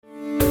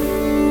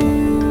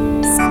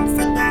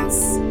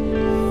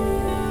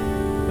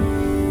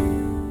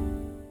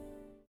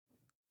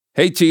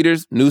Hey,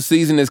 cheaters, new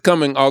season is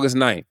coming August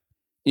 9th.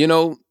 You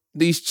know,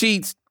 these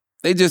cheats,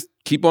 they just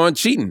keep on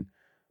cheating.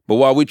 But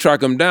while we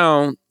track them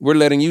down, we're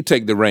letting you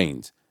take the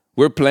reins.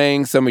 We're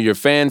playing some of your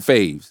fan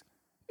faves.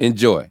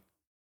 Enjoy.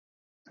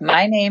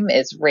 My name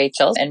is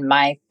Rachel, and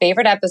my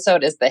favorite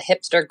episode is the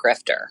Hipster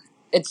Grifter.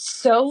 It's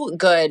so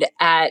good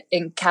at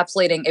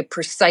encapsulating a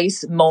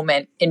precise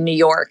moment in New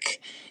York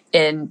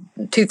in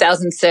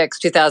 2006,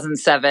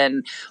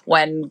 2007,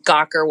 when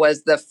Gawker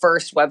was the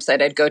first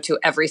website I'd go to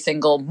every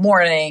single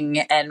morning,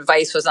 and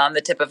Vice was on the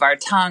tip of our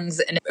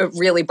tongues. And it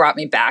really brought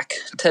me back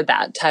to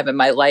that time in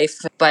my life.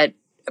 But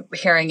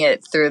hearing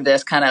it through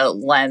this kind of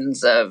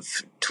lens of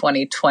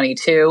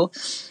 2022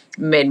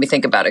 made me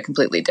think about it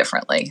completely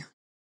differently.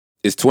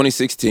 It's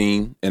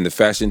 2016, and the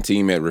fashion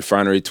team at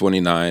Refinery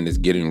 29 is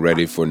getting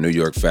ready for New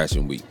York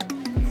Fashion Week.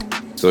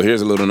 So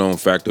here's a little known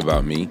fact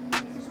about me.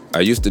 I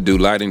used to do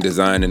lighting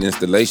design and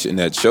installation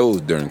at shows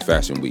during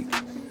Fashion Week.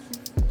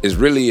 It's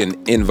really an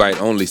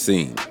invite-only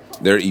scene.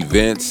 There are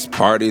events,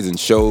 parties, and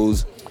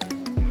shows.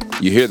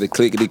 You hear the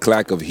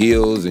clickety-clack of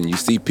heels, and you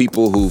see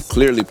people who've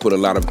clearly put a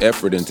lot of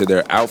effort into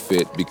their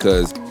outfit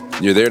because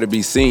you're there to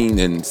be seen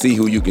and see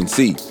who you can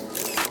see.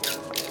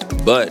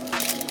 But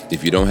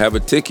if you don't have a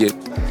ticket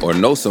or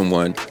know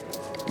someone,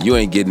 you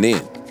ain't getting in.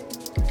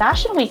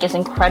 Fashion Week is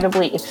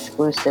incredibly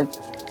exclusive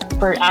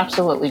for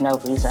absolutely no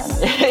reason.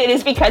 It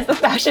is because the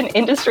fashion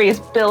industry is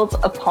built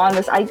upon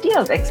this idea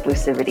of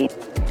exclusivity.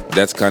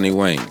 That's Connie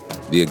Wayne,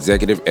 the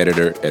executive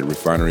editor at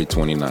Refinery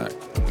 29.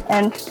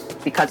 And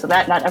because of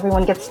that, not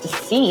everyone gets to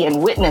see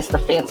and witness the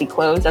fancy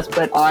clothes that's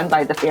put on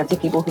by the fancy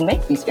people who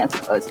make these fancy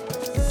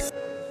clothes.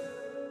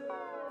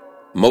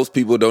 Most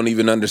people don't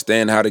even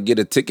understand how to get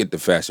a ticket to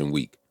Fashion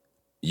Week.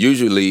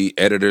 Usually,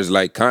 editors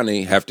like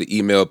Connie have to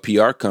email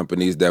PR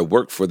companies that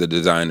work for the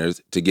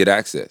designers to get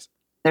access.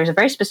 There's a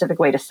very specific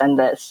way to send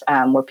this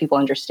where people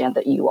understand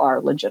that you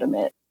are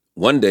legitimate.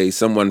 One day,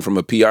 someone from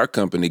a PR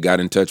company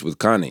got in touch with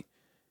Connie.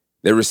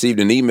 They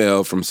received an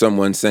email from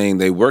someone saying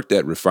they worked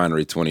at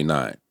Refinery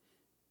 29.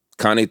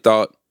 Connie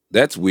thought,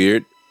 that's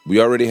weird.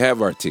 We already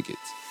have our tickets.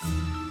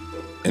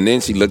 And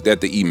then she looked at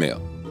the email.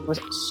 It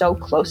was so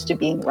close to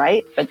being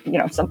right, but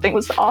something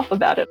was off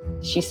about it.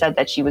 She said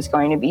that she was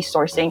going to be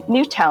sourcing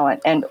new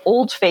talent and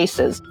old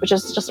faces, which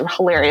is just a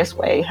hilarious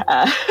way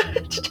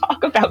to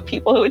talk about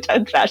people who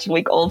attend Fashion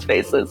Week, old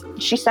faces.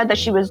 She said that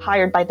she was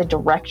hired by the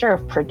director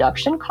of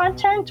production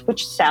content,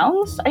 which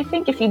sounds, I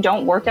think, if you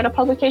don't work at a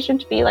publication,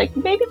 to be like,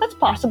 maybe that's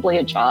possibly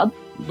a job.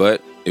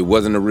 But it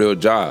wasn't a real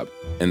job,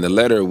 and the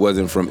letter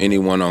wasn't from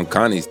anyone on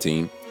Connie's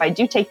team. I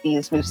do take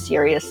these moves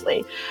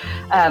seriously.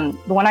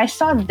 But when I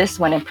saw this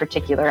one in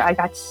particular, I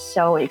got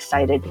so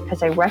excited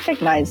because I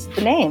recognized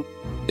the name.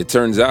 It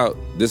turns out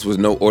this was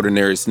no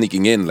ordinary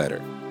sneaking in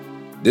letter.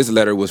 This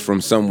letter was from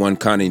someone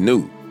Connie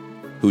knew,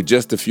 who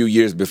just a few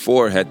years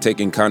before had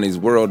taken Connie's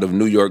world of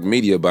New York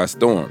media by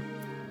storm,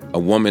 a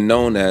woman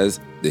known as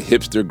the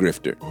Hipster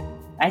Grifter.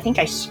 I think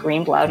I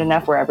screamed loud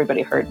enough where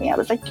everybody heard me. I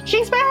was like,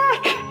 she's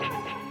back!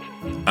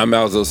 I'm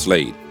Alzo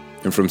Slade,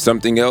 and from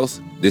Something Else,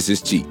 this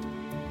is Cheat,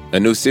 a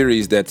new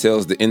series that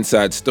tells the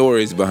inside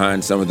stories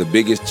behind some of the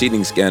biggest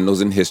cheating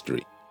scandals in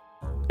history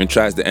and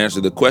tries to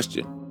answer the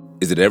question,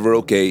 is it ever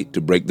okay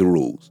to break the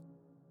rules?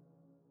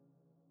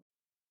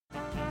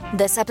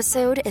 This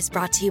episode is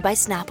brought to you by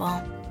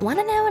Snapple. Want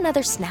to know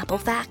another Snapple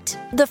fact?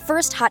 The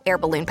first hot air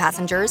balloon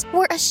passengers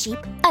were a sheep,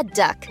 a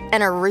duck,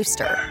 and a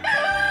rooster.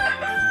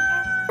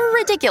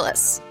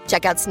 Ridiculous.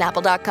 Check out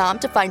Snapple.com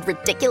to find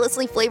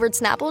ridiculously flavored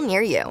Snapple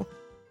near you.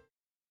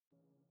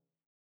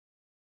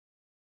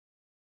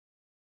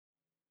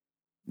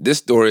 This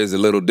story is a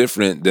little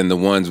different than the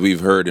ones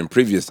we've heard in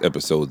previous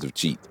episodes of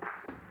Cheat.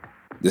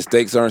 The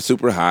stakes aren't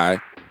super high.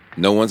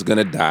 No one's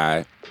gonna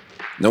die.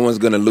 No one's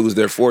gonna lose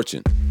their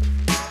fortune.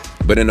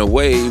 But in a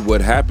way, what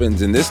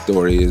happens in this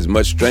story is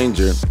much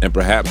stranger and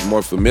perhaps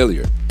more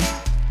familiar.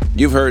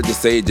 You've heard the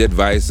sage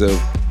advice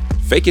of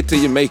fake it till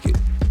you make it.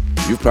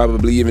 You've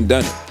probably even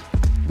done it.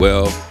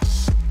 Well,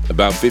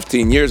 about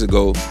 15 years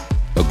ago,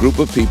 a group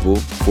of people,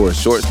 for a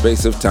short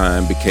space of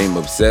time, became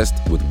obsessed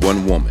with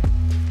one woman.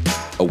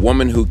 A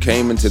woman who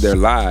came into their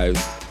lives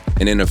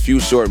and in a few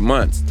short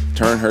months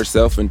turned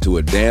herself into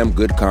a damn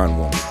good con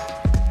woman.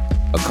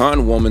 A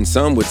con woman,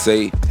 some would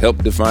say,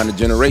 helped define a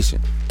generation.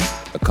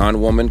 A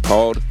con woman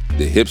called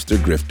the Hipster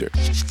Grifter.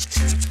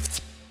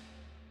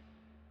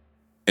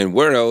 And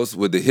where else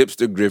would the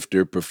Hipster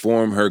Grifter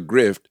perform her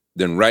grift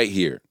than right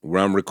here,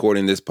 where I'm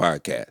recording this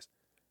podcast?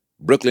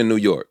 Brooklyn, New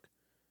York.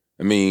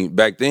 I mean,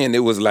 back then it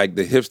was like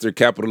the hipster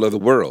capital of the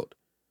world.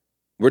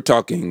 We're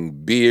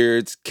talking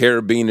beards,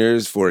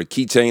 carabiners for a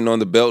keychain on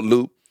the belt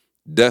loop,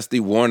 dusty,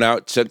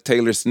 worn-out Chuck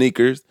Taylor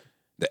sneakers,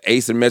 the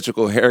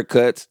asymmetrical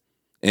haircuts,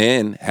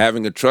 and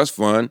having a trust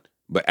fund,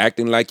 but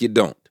acting like you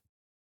don't.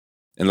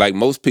 And like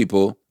most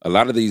people, a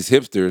lot of these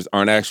hipsters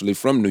aren't actually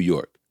from New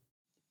York.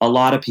 A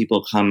lot of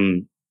people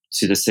come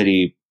to the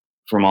city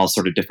from all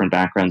sort of different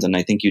backgrounds, and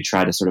I think you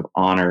try to sort of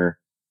honor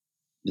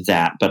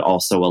that, but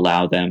also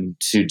allow them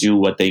to do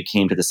what they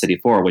came to the city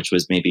for, which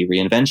was maybe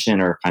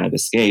reinvention or kind of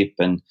escape.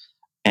 And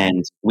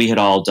And we had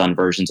all done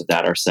versions of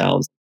that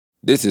ourselves.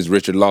 This is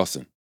Richard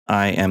Lawson.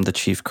 I am the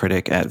chief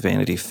critic at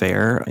Vanity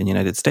Fair in the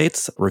United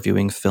States,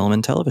 reviewing film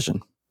and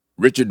television.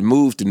 Richard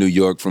moved to New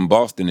York from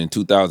Boston in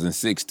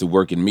 2006 to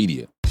work in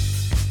media.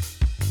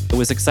 It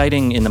was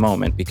exciting in the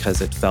moment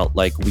because it felt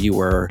like we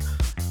were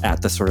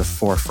at the sort of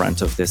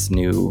forefront of this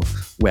new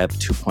Web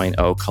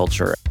 2.0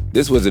 culture.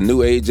 This was a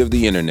new age of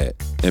the internet,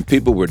 and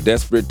people were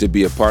desperate to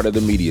be a part of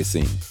the media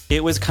scene.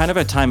 It was kind of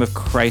a time of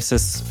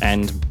crisis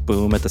and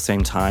boom at the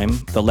same time.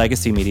 The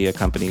legacy media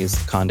companies,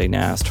 Condé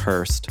Nast,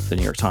 Hearst, the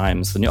New York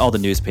Times, all the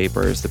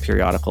newspapers, the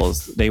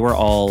periodicals, they were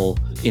all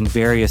in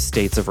various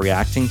states of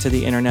reacting to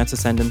the internet's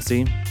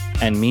ascendancy.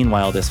 And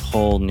meanwhile, this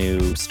whole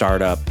new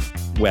startup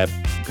web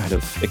kind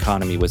of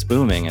economy was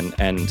booming, and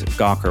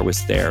Gawker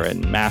was there,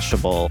 and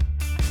Mashable.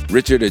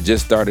 Richard had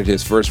just started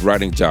his first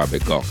writing job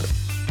at Gawker.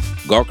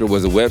 Gawker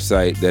was a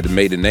website that had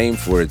made a name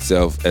for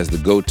itself as the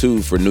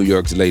go-to for New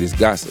York's latest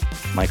gossip.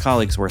 My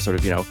colleagues were sort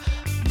of,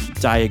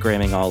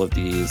 diagramming all of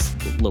these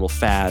little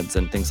fads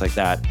and things like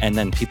that. And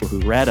then people who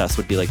read us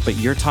would be like, but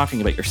you're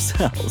talking about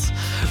yourselves.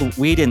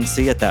 We didn't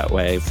see it that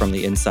way from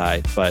the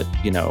inside, but,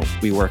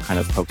 we were kind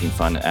of poking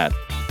fun at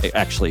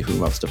actually who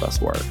most of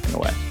us were in a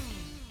way.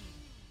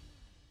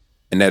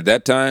 And at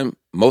that time,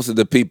 most of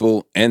the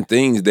people and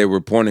things they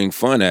were pointing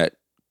fun at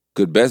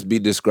could best be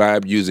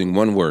described using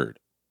one word: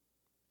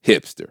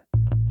 hipster.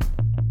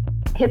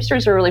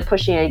 Hipsters are really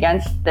pushing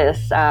against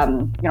this,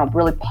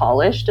 really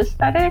polished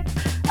aesthetic.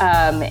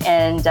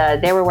 And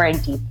they were wearing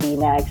deep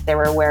V-necks. They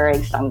were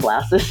wearing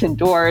sunglasses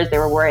indoors. They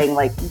were wearing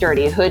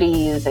dirty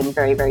hoodies and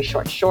very, very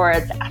short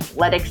shorts,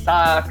 athletic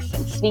socks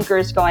and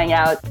sneakers going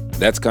out.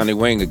 That's Connie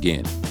Wang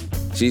again.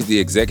 She's the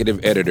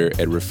executive editor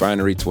at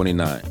Refinery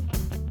 29.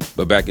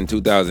 But back in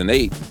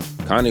 2008,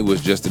 Connie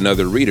was just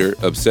another reader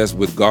obsessed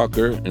with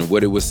Gawker and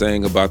what it was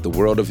saying about the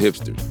world of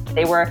hipsters.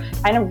 They were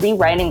kind of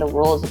rewriting the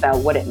rules about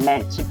what it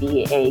meant to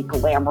be a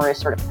glamorous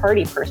sort of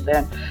party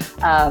person,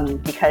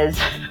 because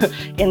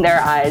in their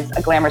eyes,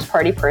 a glamorous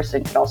party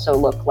person could also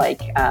look like,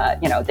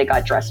 they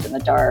got dressed in the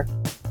dark.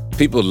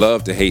 People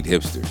love to hate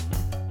hipsters.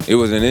 It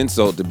was an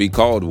insult to be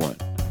called one.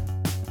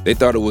 They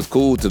thought it was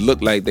cool to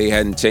look like they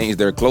hadn't changed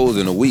their clothes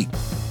in a week.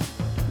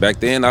 Back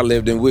then, I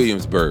lived in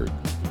Williamsburg,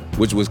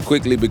 which was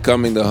quickly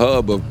becoming the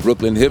hub of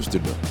Brooklyn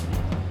hipsterdom.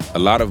 A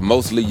lot of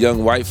mostly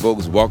young white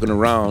folks walking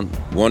around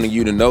wanting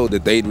you to know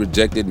that they'd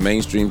rejected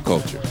mainstream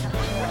culture.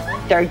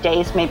 Their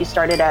days maybe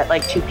started at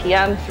 2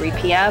 p.m., 3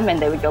 p.m.,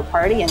 and they would go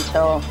party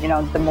until,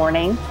 the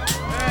morning.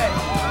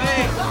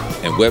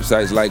 And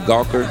websites like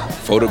Gawker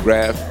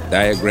photographed,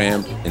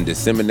 diagrammed, and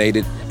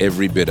disseminated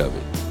every bit of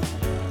it.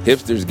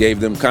 Hipsters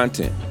gave them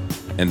content,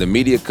 and the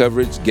media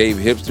coverage gave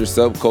hipster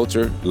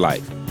subculture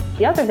life.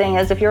 The other thing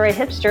is, if you're a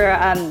hipster,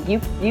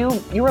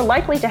 you were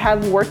likely to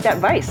have worked at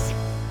Vice.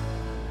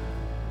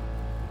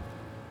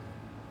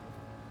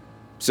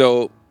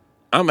 So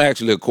I'm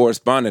actually a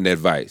correspondent at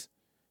Vice,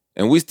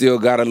 and we still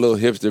got a little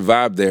hipster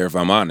vibe there, if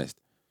I'm honest.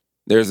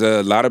 There's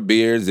a lot of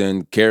beards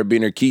and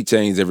carabiner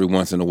keychains every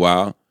once in a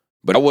while,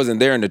 but I wasn't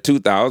there in the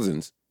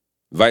 2000s.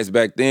 Vice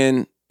back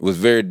then was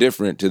very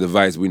different to the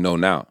Vice we know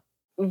now.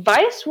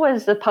 Vice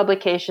was the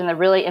publication that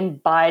really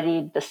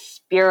embodied the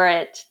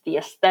spirit, the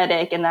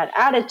aesthetic, and that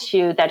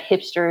attitude that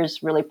hipsters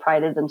really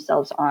prided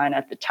themselves on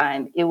at the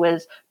time. It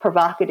was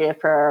provocative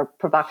for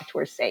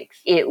provocateur's sake.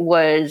 It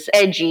was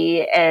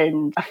edgy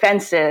and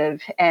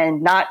offensive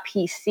and not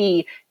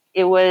PC.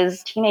 It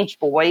was teenage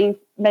boy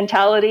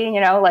mentality,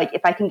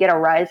 if I can get a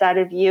rise out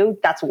of you,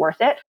 that's worth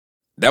it.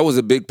 That was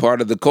a big part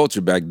of the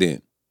culture back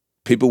then.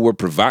 People were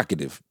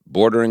provocative,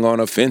 bordering on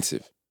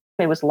offensive.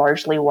 It was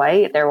largely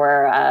white. There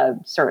were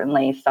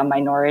certainly some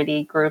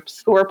minority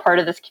groups who were part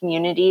of this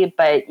community,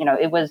 but,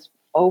 it was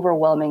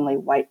overwhelmingly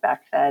white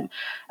back then.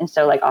 And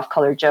so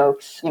off-color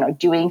jokes,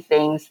 doing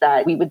things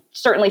that we would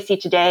certainly see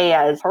today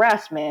as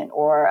harassment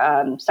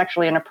or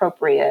sexually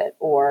inappropriate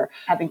or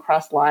having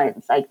crossed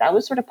lines, that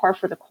was sort of par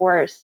for the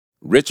course.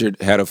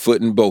 Richard had a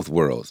foot in both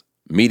worlds,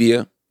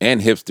 media and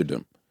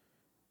hipsterdom.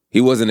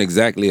 He wasn't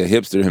exactly a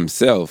hipster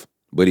himself,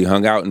 but he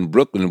hung out in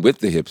Brooklyn with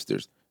the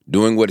hipsters,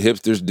 doing what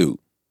hipsters do.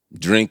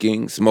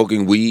 Drinking,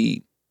 smoking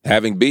weed,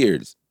 having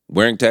beards,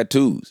 wearing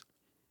tattoos.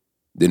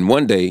 Then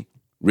one day,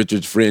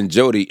 Richard's friend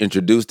Jody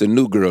introduced a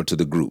new girl to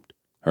the group.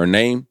 Her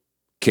name,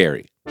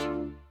 Carrie.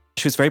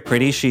 She was very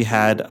pretty. She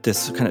had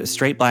this kind of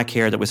straight black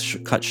hair that was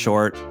cut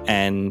short,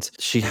 and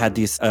she had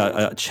these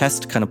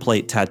chest kind of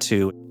plate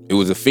tattoo. It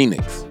was a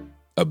phoenix,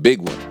 a big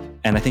one.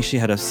 And I think she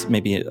had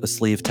maybe a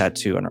sleeve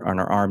tattoo on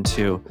her arm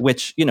too,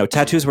 which,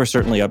 tattoos were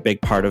certainly a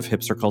big part of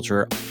hipster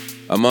culture.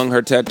 Among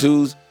her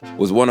tattoos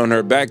was one on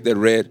her back that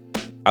read,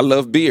 "I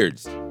love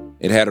beards."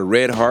 It had a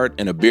red heart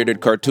and a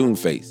bearded cartoon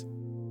face.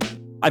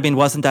 I mean,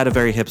 wasn't that a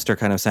very hipster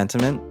kind of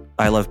sentiment?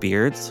 I love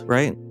beards,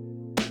 right?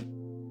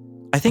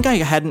 I think I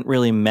hadn't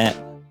really met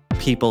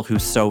people who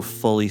so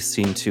fully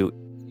seemed to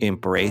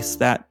embrace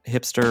that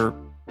hipster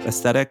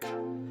aesthetic,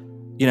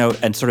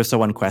 and sort of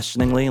so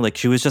unquestioningly.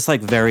 She was just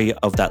very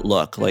of that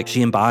look.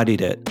 She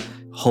embodied it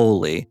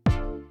wholly.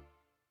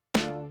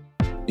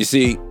 You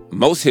see,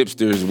 Most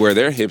hipsters wear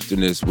their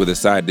hipsterness with a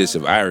side dish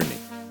of irony,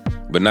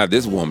 but not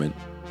this woman.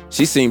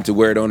 She seemed to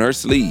wear it on her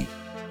sleeve,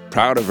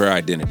 proud of her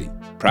identity,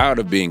 proud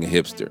of being a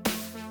hipster.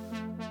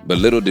 But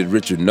little did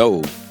Richard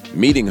know,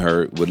 meeting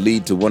her would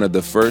lead to one of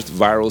the first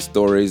viral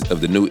stories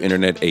of the new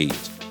internet age.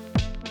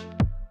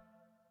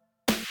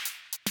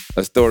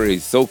 A story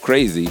so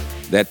crazy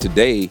that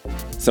today,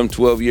 some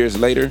 12 years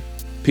later,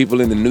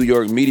 people in the New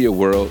York media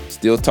world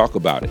still talk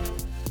about it.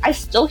 I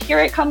still hear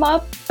it come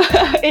up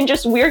in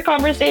just weird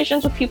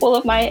conversations with people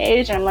of my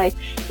age. And I'm like,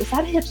 is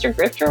that a Hipster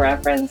Grifter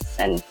reference?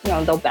 And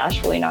they'll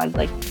bashfully nod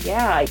like,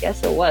 yeah, I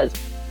guess it was.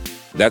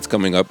 That's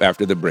coming up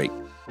after the break.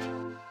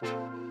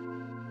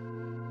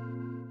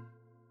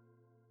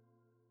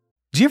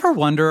 Do you ever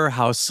wonder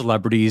how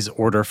celebrities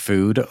order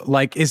food?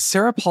 Like, is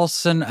Sarah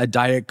Paulson a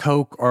Diet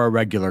Coke or a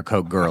regular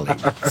Coke girlie?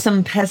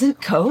 Some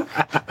peasant Coke?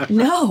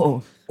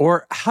 No.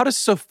 Or how does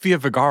Sofia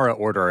Vergara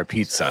order a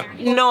pizza?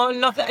 No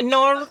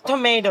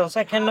tomatoes.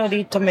 I cannot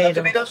eat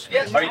tomatoes.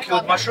 Yes. Are you cool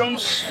with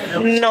mushrooms?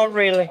 Not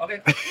really.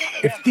 Okay.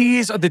 If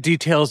these are the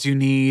details you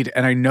need,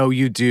 and I know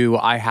you do,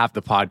 I have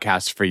the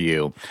podcast for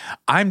you.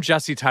 I'm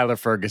Jesse Tyler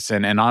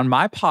Ferguson, and on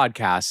my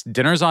podcast,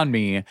 Dinners on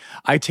Me,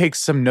 I take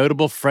some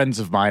notable friends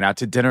of mine out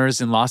to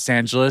dinners in Los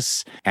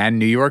Angeles and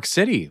New York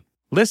City.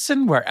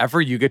 Listen wherever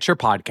you get your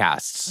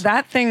podcasts.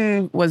 That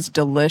thing was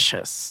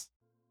delicious.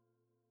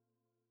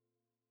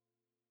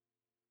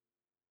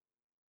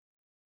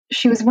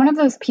 She was one of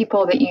those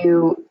people that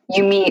you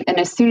meet, and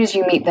as soon as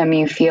you meet them,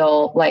 you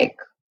feel like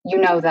you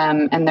know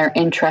them and they're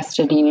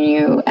interested in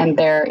you and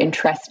they're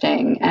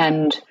interesting,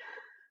 and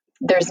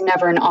there's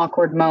never an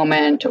awkward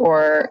moment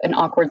or an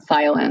awkward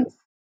silence.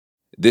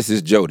 This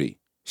is Jody.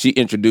 She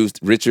introduced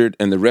Richard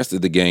and the rest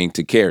of the gang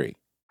to Carrie.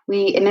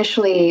 We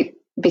initially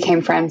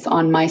became friends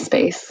on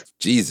MySpace.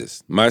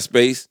 Jesus,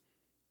 MySpace?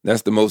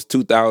 That's the most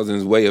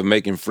 2000s way of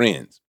making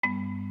friends.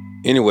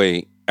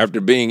 Anyway,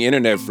 after being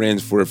internet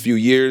friends for a few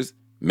years,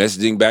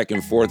 messaging back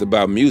and forth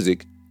about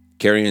music,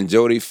 Carrie and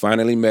Jody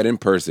finally met in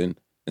person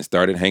and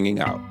started hanging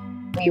out.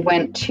 We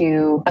went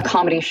to a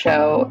comedy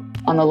show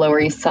on the Lower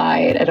East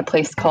Side at a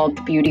place called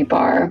The Beauty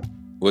Bar.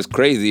 What's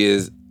crazy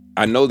is,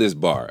 I know this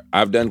bar.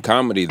 I've done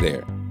comedy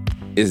there.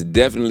 It's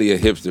definitely a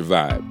hipster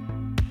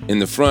vibe. In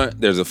the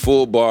front, there's a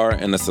full bar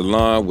and a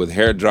salon with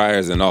hair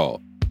dryers and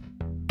all.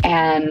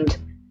 And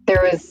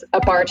there was a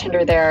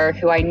bartender there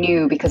who I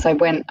knew because I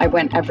went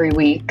every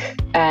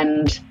week.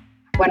 And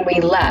when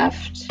we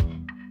left,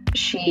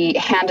 she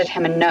handed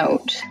him a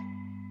note.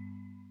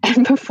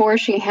 And before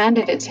she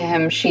handed it to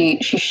him, she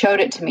showed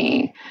it to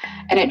me.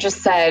 And it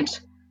just said,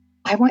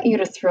 "I want you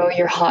to throw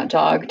your hot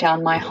dog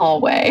down my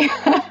hallway."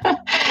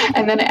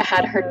 And then it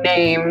had her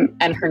name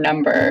and her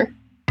number.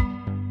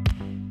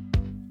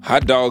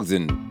 Hot dogs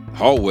in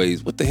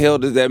hallways, what the hell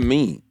does that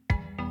mean?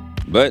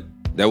 But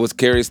that was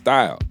Carrie's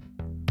style.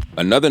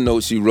 Another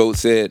note she wrote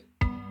said,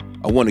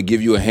 "I want to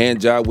give you a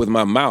hand job with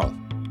my mouth,"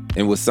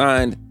 and was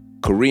signed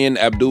Korean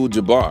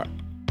Abdul-Jabbar.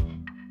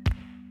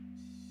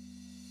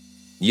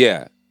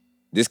 Yeah,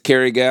 this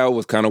Carrie gal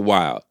was kind of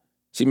wild.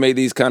 She made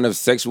these kind of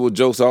sexual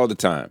jokes all the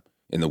time,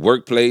 in the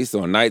workplace,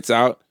 on nights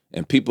out,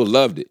 and people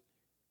loved it.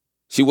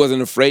 She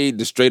wasn't afraid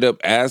to straight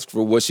up ask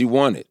for what she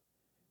wanted.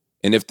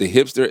 And if the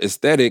hipster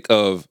aesthetic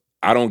of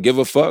 "I don't give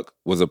a fuck"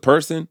 was a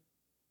person,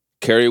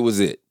 Carrie was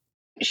it.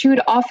 She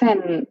would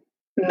often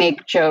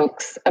make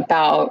jokes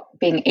about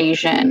being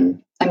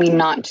Asian. I mean,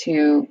 not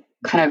to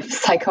kind of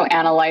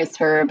psychoanalyze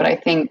her, but I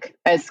think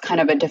as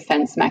kind of a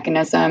defense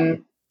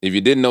mechanism. If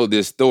you didn't know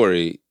this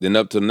story, then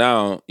up till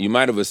now, you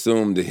might have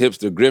assumed the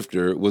hipster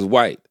grifter was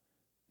white.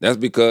 That's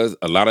because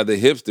a lot of the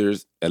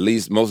hipsters, at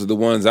least most of the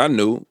ones I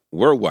knew,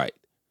 were white.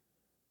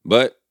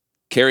 But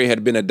Carrie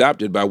had been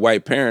adopted by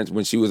white parents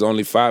when she was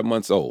only 5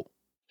 months old.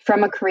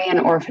 From a Korean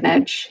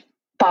orphanage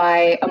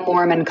by a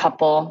Mormon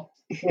couple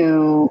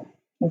who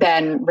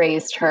then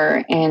raised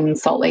her in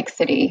Salt Lake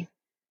City.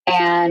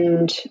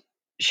 And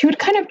she would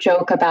kind of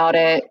joke about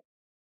it.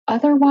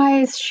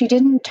 Otherwise, she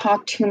didn't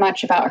talk too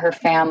much about her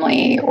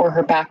family or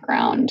her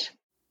background.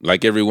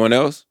 Like everyone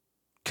else,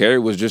 Carrie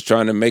was just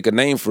trying to make a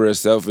name for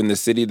herself in the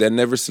city that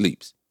never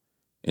sleeps.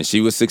 And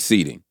she was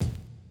succeeding.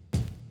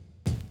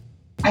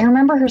 I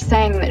remember her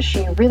saying that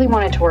she really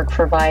wanted to work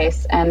for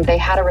Vice and they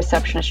had a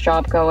receptionist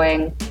job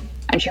going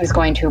and she was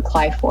going to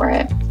apply for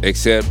it.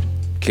 Except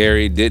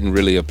Carrie didn't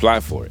really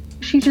apply for it.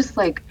 She just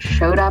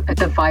showed up at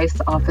the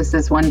Vice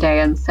offices one day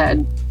and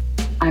said,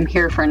 "I'm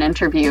here for an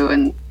interview."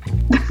 And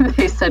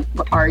they said,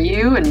 "Are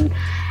you?" And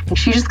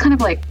she just kind of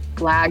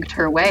blagged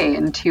her way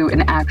into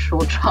an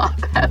actual job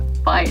at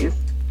Vice.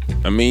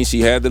 I mean,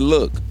 she had the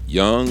look.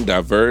 Young,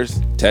 diverse,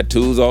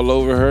 tattoos all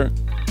over her.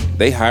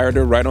 They hired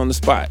her right on the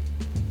spot.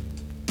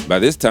 By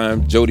this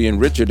time, Jody and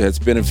Richard had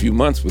spent a few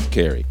months with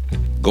Carrie,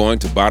 going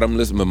to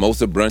bottomless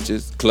mimosa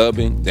brunches,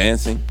 clubbing,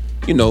 dancing,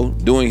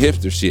 doing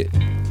hipster shit.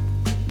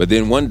 But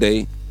then one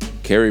day,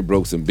 Carrie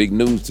broke some big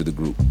news to the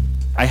group.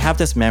 I have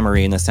this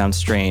memory, and this sounds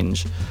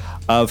strange,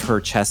 of her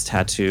chest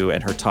tattoo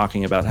and her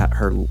talking about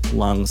her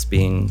lungs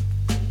being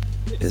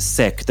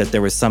sick, that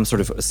there was some sort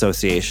of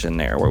association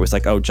there where it was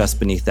like, oh, just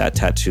beneath that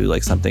tattoo,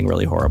 like something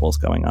really horrible is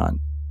going on.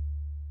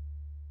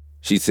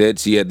 She said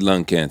she had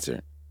lung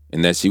cancer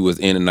and that she was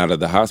in and out of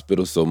the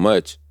hospital so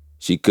much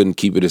she couldn't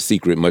keep it a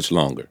secret much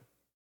longer.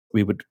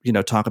 We would,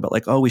 talk about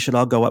like, oh, we should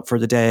all go up for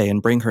the day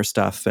and bring her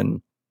stuff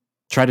and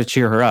try to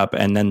cheer her up.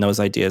 And then those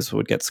ideas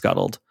would get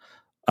scuttled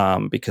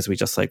because we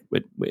just like,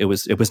 it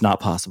was not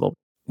possible.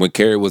 When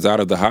Carrie was out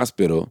of the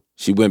hospital,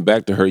 she went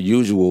back to her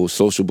usual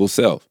sociable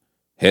self,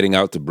 heading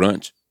out to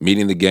brunch,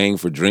 meeting the gang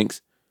for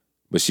drinks,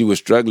 but she was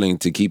struggling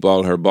to keep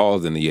all her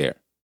balls in the air.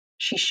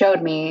 She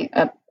showed me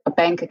a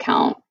bank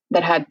account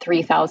that had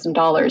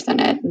 $3,000 in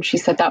it, and she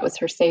said that was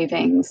her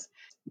savings,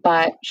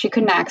 but she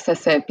couldn't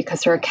access it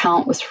because her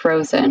account was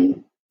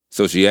frozen.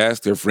 So she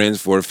asked her friends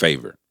for a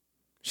favor.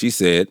 She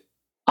said,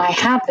 I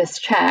have this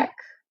check,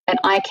 and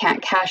I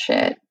can't cash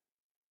it,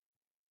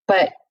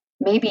 but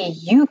maybe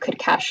you could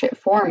cash it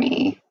for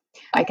me.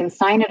 I can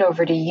sign it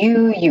over to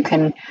you, you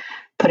can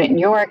put it in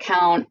your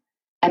account,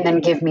 and then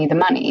give me the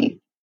money.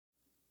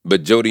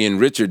 But Jody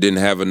and Richard didn't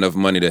have enough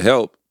money to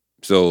help,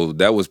 so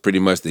that was pretty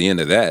much the end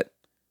of that.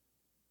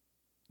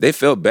 They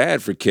felt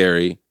bad for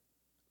Carrie,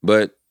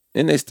 but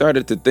then they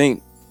started to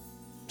think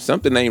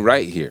something ain't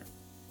right here.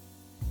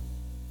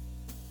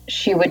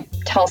 She would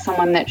tell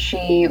someone that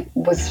she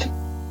was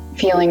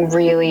feeling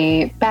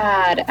really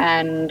bad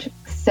and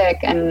sick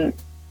and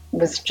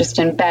was just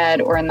in bed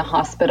or in the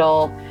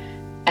hospital,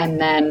 and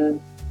then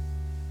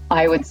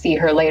I would see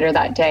her later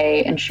that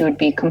day and she would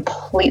be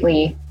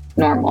completely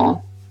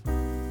normal.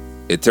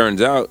 It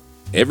turns out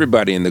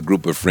everybody in the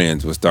group of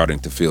friends was starting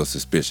to feel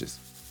suspicious.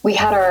 We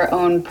had our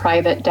own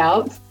private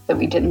doubts that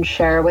we didn't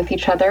share with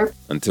each other.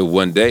 Until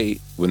one day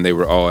when they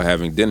were all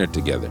having dinner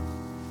together.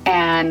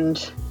 And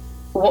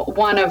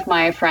one of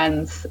my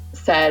friends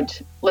said,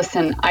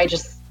 listen, I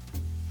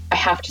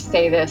have to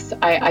say this.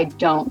 I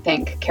don't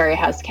think Carrie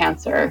has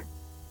cancer.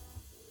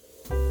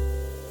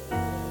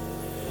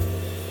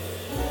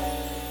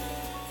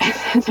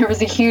 And there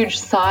was a huge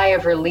sigh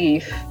of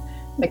relief,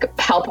 like a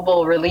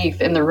palpable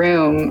relief in the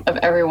room of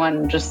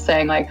everyone just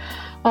saying like,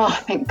 oh,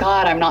 thank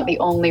God I'm not the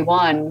only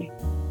one.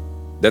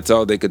 That's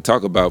all they could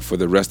talk about for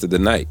the rest of the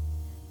night.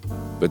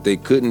 But they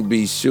couldn't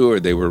be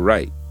sure they were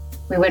right.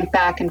 We went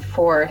back and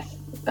forth.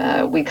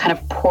 We kind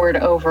of poured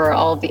over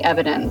all of the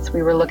evidence.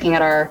 We were looking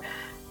at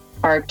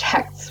our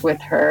texts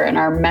with her and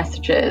our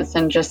messages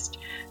and just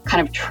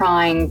kind of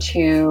trying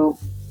to,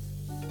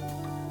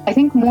 I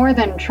think more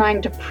than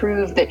trying to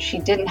prove that she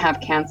didn't have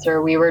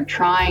cancer, we were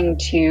trying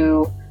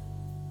to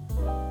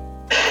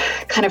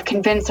kind of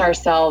convince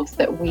ourselves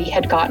that we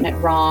had gotten it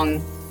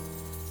wrong.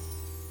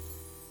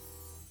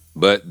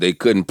 But they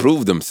couldn't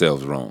prove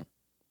themselves wrong.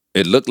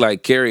 It looked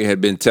like Carrie had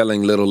been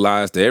telling little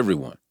lies to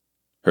everyone.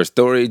 Her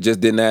story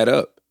just didn't add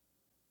up.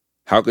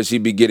 How could she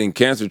be getting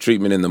cancer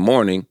treatment in the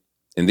morning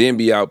and then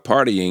be out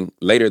partying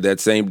later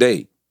that same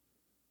day?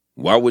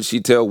 Why would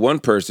she tell one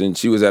person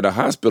she was at a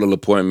hospital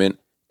appointment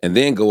and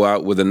then go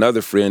out with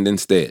another friend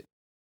instead?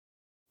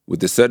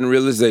 With the sudden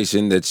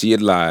realization that she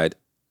had lied,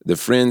 the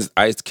friends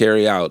iced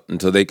Carrie out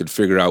until they could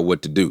figure out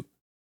what to do.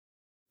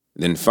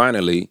 Then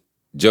finally,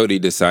 Jody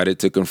decided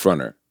to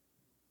confront her.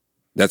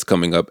 That's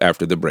coming up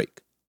after the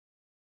break.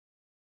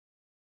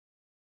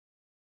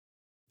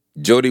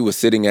 Jody was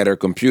sitting at her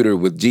computer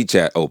with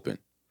GChat open.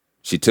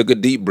 She took a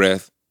deep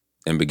breath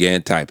and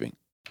began typing.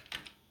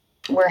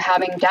 We're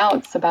having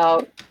doubts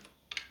about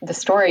the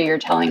story you're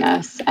telling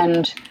us,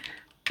 and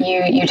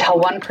you tell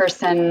one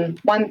person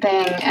one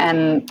thing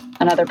and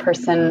another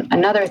person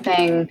another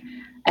thing,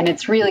 and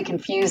it's really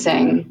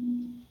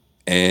confusing.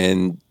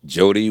 And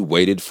Jody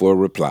waited for a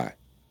reply.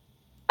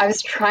 I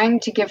was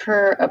trying to give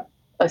her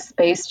a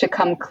space to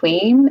come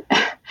clean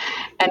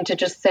and to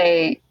just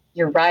say,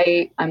 you're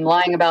right, I'm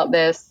lying about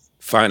this.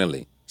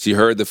 Finally, she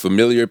heard the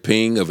familiar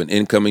ping of an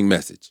incoming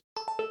message.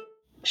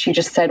 She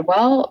just said,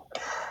 well,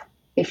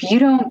 if you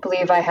don't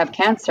believe I have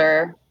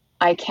cancer,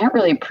 I can't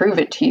really prove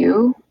it to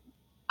you.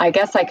 I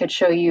guess I could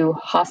show you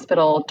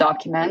hospital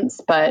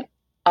documents, but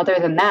other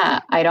than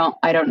that, I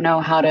don't know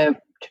how to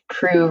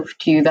prove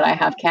to you that I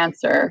have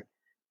cancer.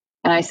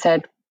 And I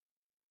said,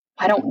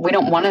 we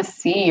don't want to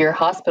see your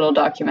hospital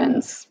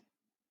documents.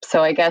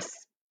 So I guess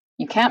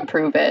you can't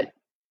prove it.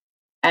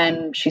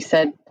 And she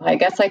said, I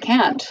guess I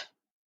can't.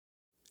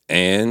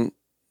 And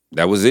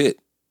that was it.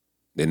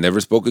 They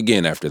never spoke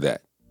again after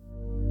that.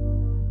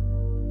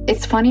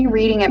 It's funny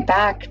reading it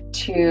back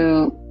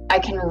I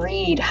can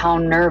read how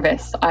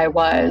nervous I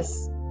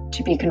was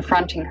to be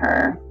confronting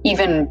her,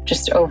 even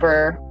just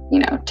over,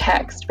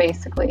 text,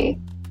 basically.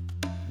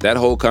 That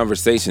whole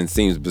conversation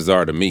seems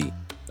bizarre to me.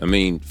 I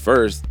mean,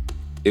 first,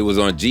 it was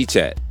on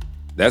GChat.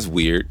 That's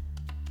weird.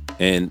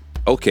 And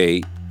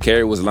okay,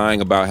 Carrie was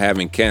lying about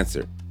having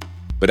cancer.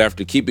 But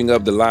after keeping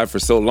up the lie for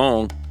so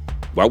long,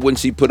 why wouldn't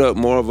she put up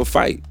more of a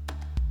fight?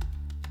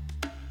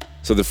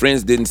 So the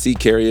friends didn't see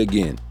Carrie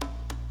again.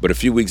 But a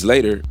few weeks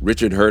later,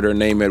 Richard heard her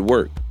name at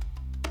work.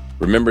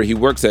 Remember, he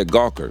works at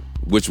Gawker,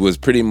 which was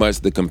pretty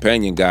much the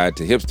companion guide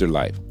to Hipster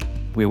life.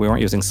 We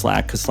weren't using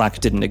Slack because Slack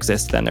didn't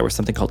exist then. There was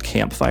something called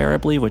Campfire, I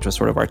believe, which was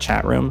sort of our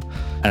chat room.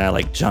 And I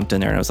like jumped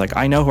in there and I was like,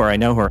 I know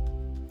her.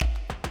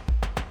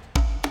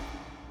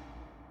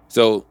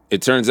 So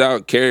it turns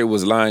out Carrie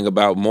was lying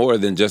about more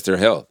than just her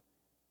health.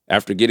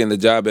 After getting the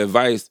job at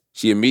Vice,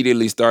 she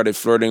immediately started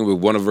flirting with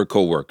one of her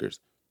coworkers.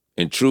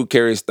 In true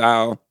Carrie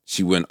style,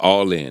 she went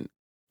all in,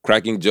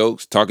 cracking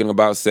jokes, talking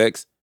about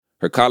sex.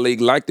 Her colleague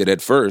liked it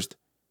at first,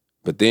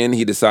 but then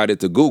he decided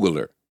to Google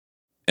her.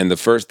 And the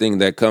first thing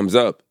that comes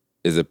up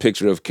is a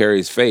picture of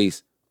Carrie's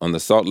face on the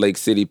Salt Lake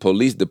City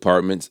Police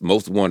Department's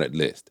most wanted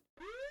list.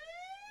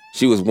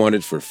 She was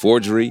wanted for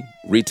forgery,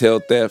 retail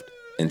theft,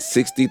 and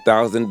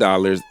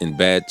 $60,000 in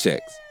bad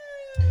checks.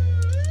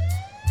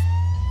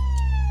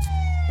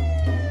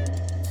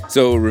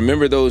 So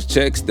remember those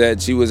checks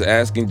that she was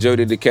asking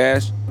Jody to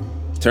cash?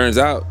 Turns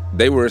out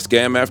they were a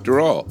scam after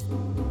all.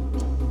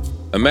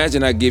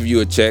 Imagine I give you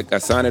a check, I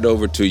sign it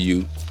over to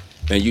you,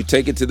 and you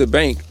take it to the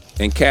bank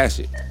and cash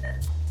it.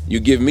 You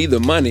give me the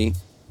money,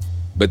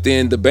 but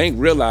then the bank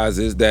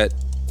realizes that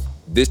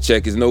this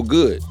check is no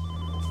good,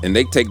 and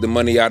they take the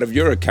money out of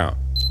your account.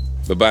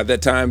 But by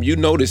that time you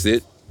notice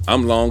it,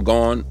 I'm long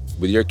gone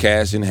with your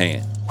cash in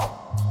hand.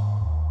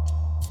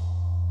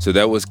 So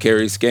that was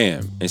Carrie's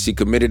scam, and she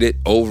committed it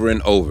over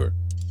and over,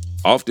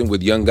 often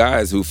with young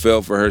guys who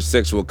fell for her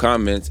sexual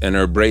comments and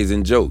her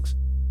brazen jokes.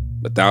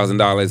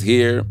 $1,000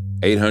 here,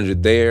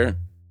 $800 there.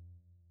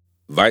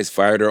 Vice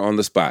fired her on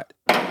the spot.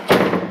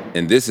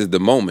 And this is the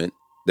moment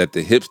that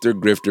the hipster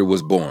grifter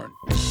was born.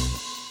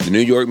 The New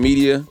York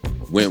media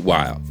went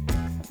wild.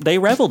 They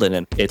reveled in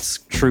it. It's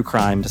true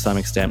crime to some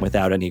extent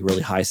without any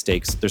really high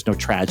stakes. There's no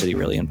tragedy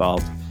really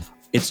involved.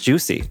 It's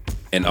juicy.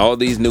 And all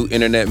these new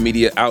internet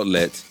media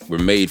outlets were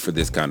made for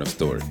this kind of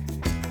story.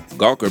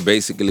 Gawker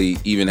basically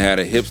even had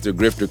a hipster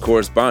grifter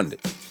correspondent.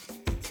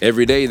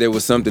 Every day there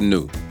was something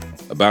new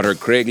about her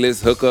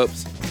Craigslist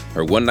hookups,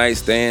 her one-night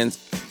stands,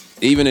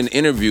 even an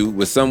interview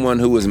with someone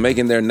who was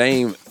making their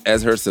name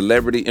as her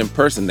celebrity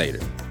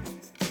impersonator.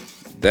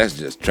 That's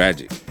just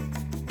tragic.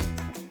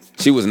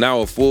 She was now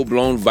a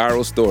full-blown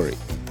viral story,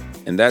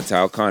 and that's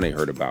how Connie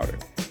heard about her.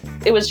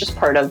 It was just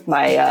part of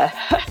my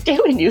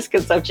daily news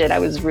consumption. I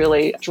was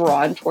really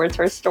drawn towards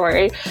her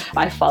story.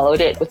 I followed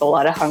it with a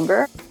lot of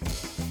hunger.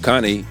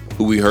 Connie,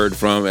 who we heard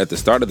from at the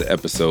start of the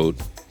episode,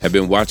 had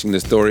been watching the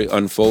story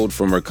unfold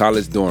from her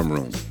college dorm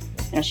room.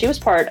 And she was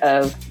part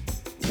of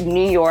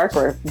New York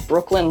or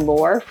Brooklyn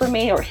lore for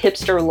me, or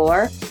hipster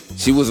lore.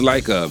 She was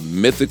like a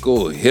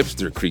mythical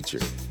hipster creature.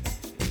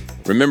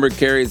 Remember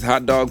Carrie's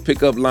hot dog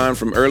pickup line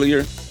from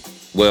earlier?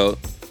 Well,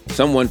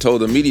 someone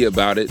told the media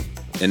about it,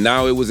 and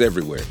now it was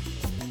everywhere.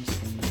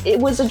 It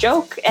was a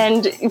joke,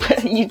 and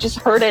you just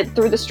heard it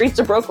through the streets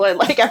of Brooklyn.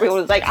 Like,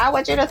 everyone was like, I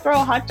want you to throw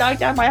a hot dog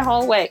down my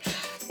hallway.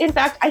 In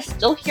fact, I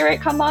still hear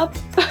it come up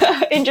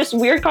in just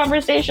weird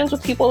conversations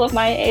with people of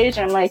my age.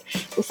 And I'm like,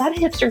 was that a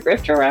hipster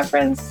grifter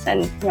reference?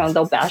 And,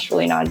 they'll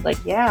bashfully nod, like,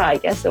 yeah, I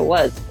guess it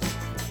was.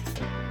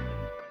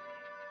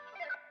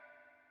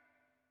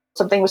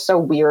 Something was so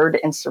weird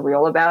and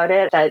surreal about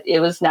it that it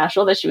was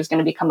natural that she was going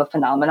to become a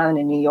phenomenon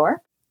in New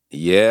York.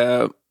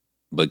 Yeah,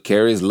 but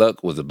Carrie's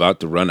luck was about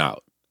to run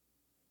out.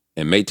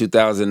 In May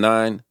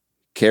 2009,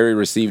 Carrie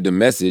received a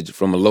message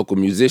from a local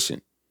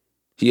musician.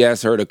 He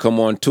asked her to come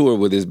on tour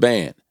with his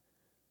band.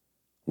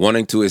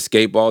 Wanting to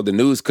escape all the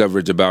news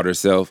coverage about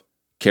herself,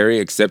 Carrie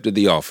accepted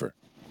the offer.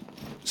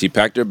 She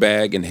packed her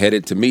bag and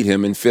headed to meet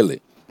him in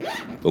Philly.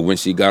 But when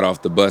she got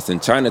off the bus in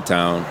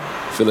Chinatown,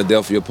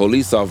 Philadelphia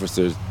police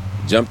officers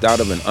jumped out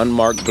of an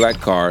unmarked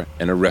black car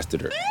and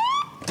arrested her.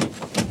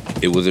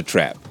 It was a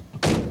trap.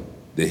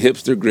 The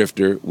hipster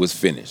grifter was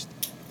finished,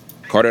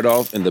 carted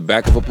off in the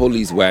back of a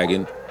police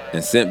wagon,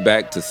 and sent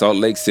back to Salt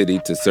Lake City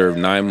to serve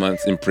 9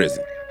 months in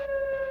prison.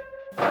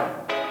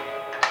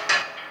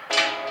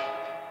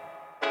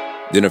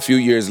 Then a few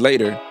years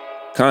later,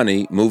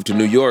 Connie moved to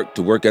New York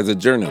to work as a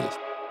journalist,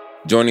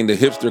 joining the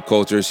hipster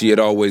culture she had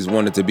always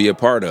wanted to be a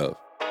part of.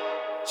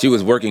 She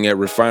was working at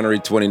Refinery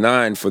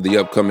 29 for the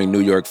upcoming New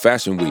York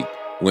Fashion Week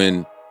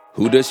when,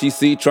 who does she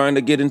see trying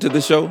to get into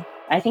the show?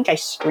 I think I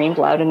screamed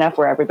loud enough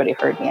where everybody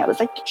heard me. I was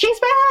like, she's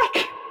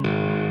back!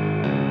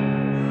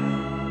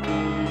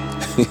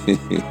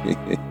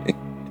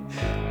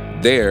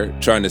 There,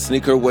 trying to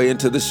sneak her way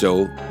into the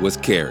show, was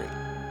Carrie,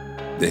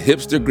 the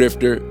hipster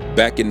grifter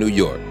back in New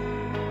York,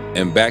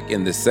 and back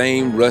in the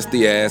same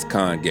rusty-ass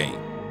con game.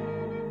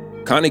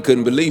 Connie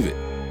couldn't believe it.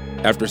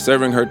 After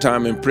serving her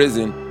time in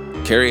prison,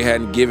 Carrie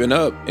hadn't given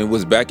up and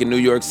was back in New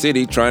York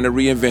City trying to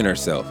reinvent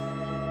herself.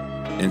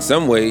 In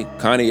some way,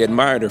 Connie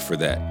admired her for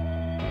that.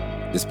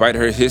 Despite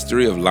her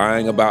history of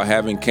lying about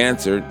having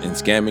cancer and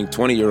scamming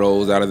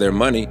 20-year-olds out of their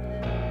money,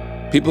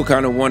 people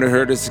kind of wanted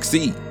her to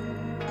succeed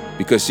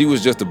because she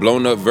was just a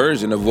blown-up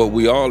version of what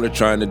we all are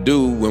trying to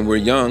do when we're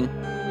young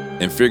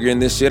and figuring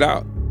this shit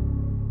out.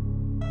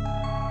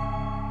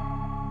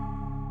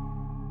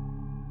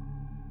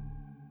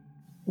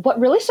 What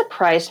really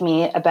surprised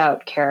me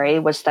about Carrie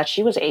was that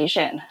she was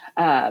Asian.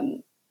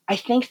 I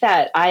think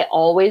that I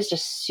always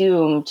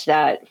assumed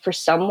that for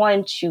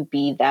someone to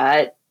be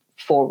that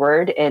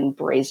forward and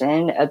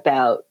brazen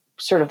about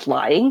sort of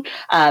lying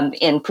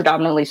in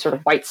predominantly sort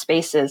of white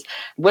spaces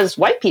was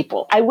white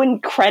people. I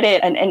wouldn't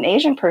credit an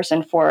Asian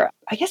person for,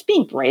 I guess,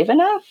 being brave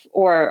enough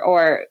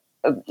or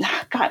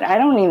God, I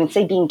don't even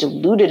say being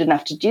deluded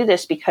enough to do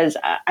this, because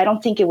I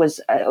don't think it was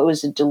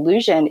a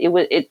delusion.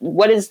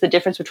 What is the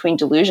difference between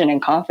delusion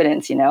and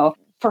confidence?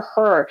 For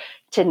her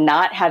to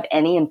not have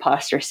any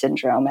imposter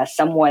syndrome, as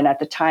someone at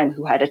the time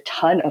who had a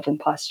ton of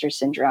imposter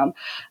syndrome,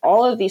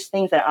 all of these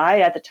things that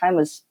I at the time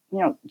was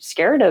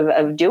scared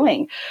of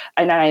doing,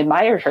 and I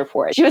admired her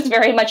for it. She was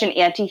very much an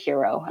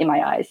anti-hero in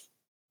my eyes.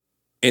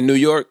 In New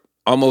York,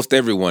 almost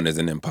everyone is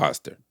an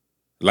imposter.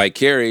 Like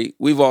Carrie,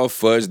 we've all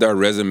fudged our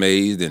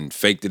resumes and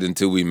faked it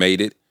until we made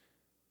it.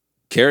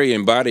 Carrie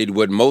embodied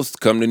what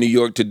most come to New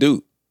York to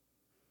do.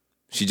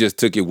 She just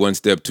took it one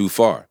step too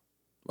far,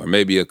 or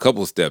maybe a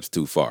couple steps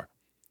too far.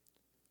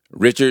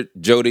 Richard,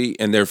 Jody,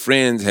 and their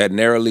friends had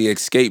narrowly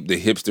escaped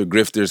the hipster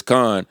grifters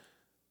con,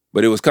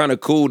 but it was kind of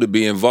cool to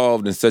be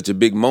involved in such a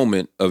big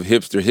moment of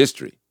hipster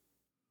history.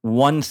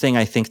 One thing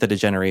I think that a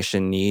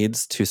generation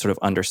needs to sort of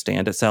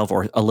understand itself,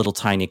 or a little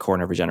tiny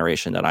corner of a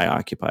generation that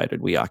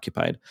we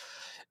occupied,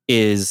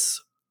 is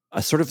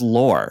a sort of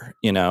lore,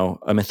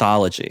 a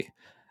mythology.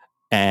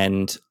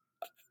 And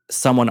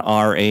someone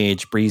our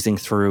age breezing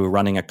through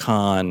running a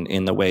con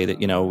in the way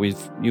that,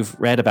 you've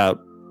read about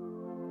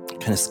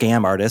kind of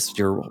scam artists.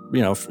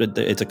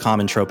 It's a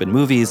common trope in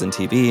movies and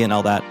TV and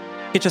all that.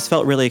 It just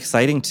felt really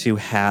exciting to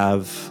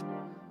have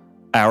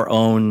our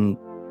own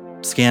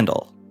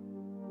scandal.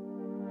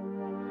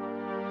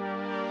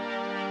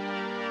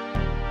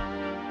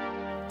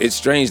 It's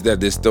strange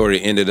that this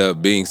story ended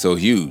up being so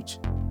huge.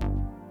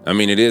 I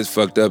mean, it is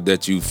fucked up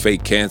that you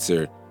fake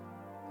cancer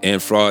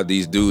and fraud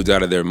these dudes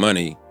out of their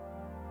money.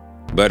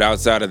 But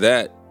outside of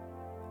that,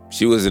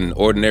 she was an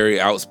ordinary,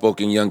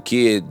 outspoken young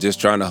kid just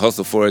trying to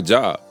hustle for a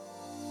job.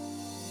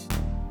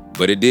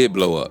 But it did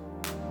blow up.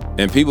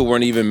 And people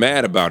weren't even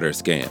mad about her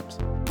scams.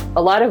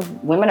 A lot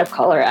of women of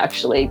color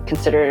actually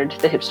considered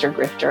the hipster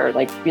grifter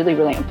really,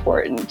 really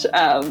important.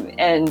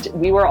 And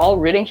we were all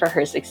rooting for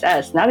her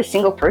success. Not a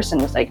single person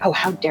was like, oh,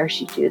 how dare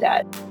she do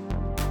that?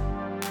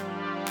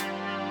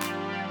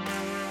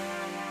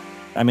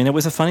 I mean, it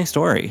was a funny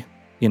story.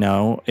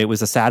 It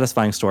was a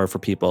satisfying story for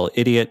people.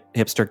 Idiot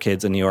hipster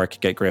kids in New York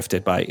get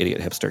grifted by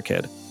idiot hipster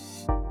kid.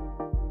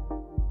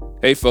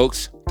 Hey,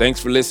 folks, thanks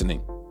for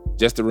listening.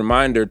 Just a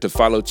reminder to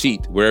follow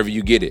Cheat wherever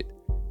you get it.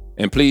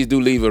 And please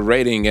do leave a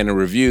rating and a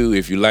review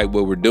if you like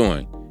what we're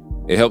doing.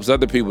 It helps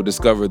other people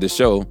discover the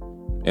show.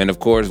 And of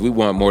course, we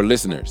want more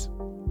listeners.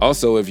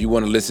 Also, if you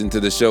want to listen to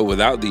the show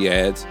without the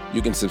ads,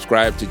 you can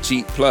subscribe to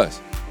Cheat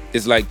Plus.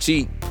 It's like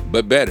Cheat,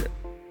 but better.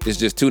 It's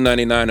just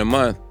 $2.99 a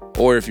month,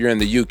 or if you're in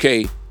the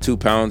UK,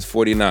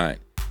 £2.49.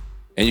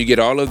 And you get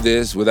all of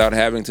this without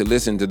having to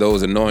listen to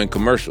those annoying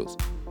commercials.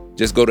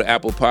 Just go to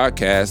Apple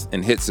Podcasts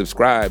and hit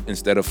subscribe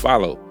instead of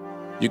follow.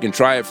 You can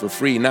try it for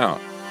free now.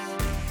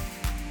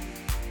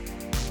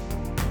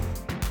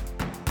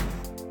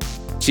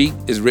 Cheat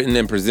is written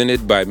and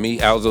presented by me,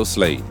 Alzo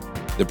Slade.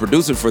 The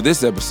producer for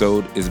this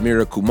episode is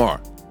Mira Kumar.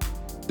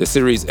 The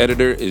series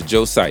editor is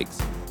Joe Sykes.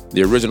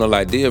 The original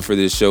idea for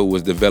this show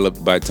was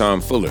developed by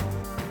Tom Fuller.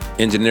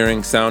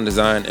 Engineering, sound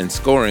design, and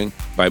scoring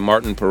by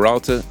Martin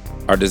Peralta.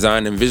 Our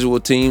design and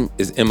visual team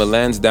is Emma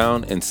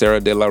Lansdowne and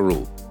Sarah De La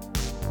Rue.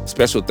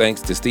 Special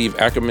thanks to Steve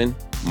Ackerman,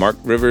 Mark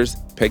Rivers,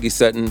 Peggy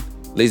Sutton,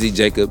 Lizzie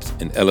Jacobs,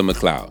 and Ella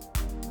McLeod.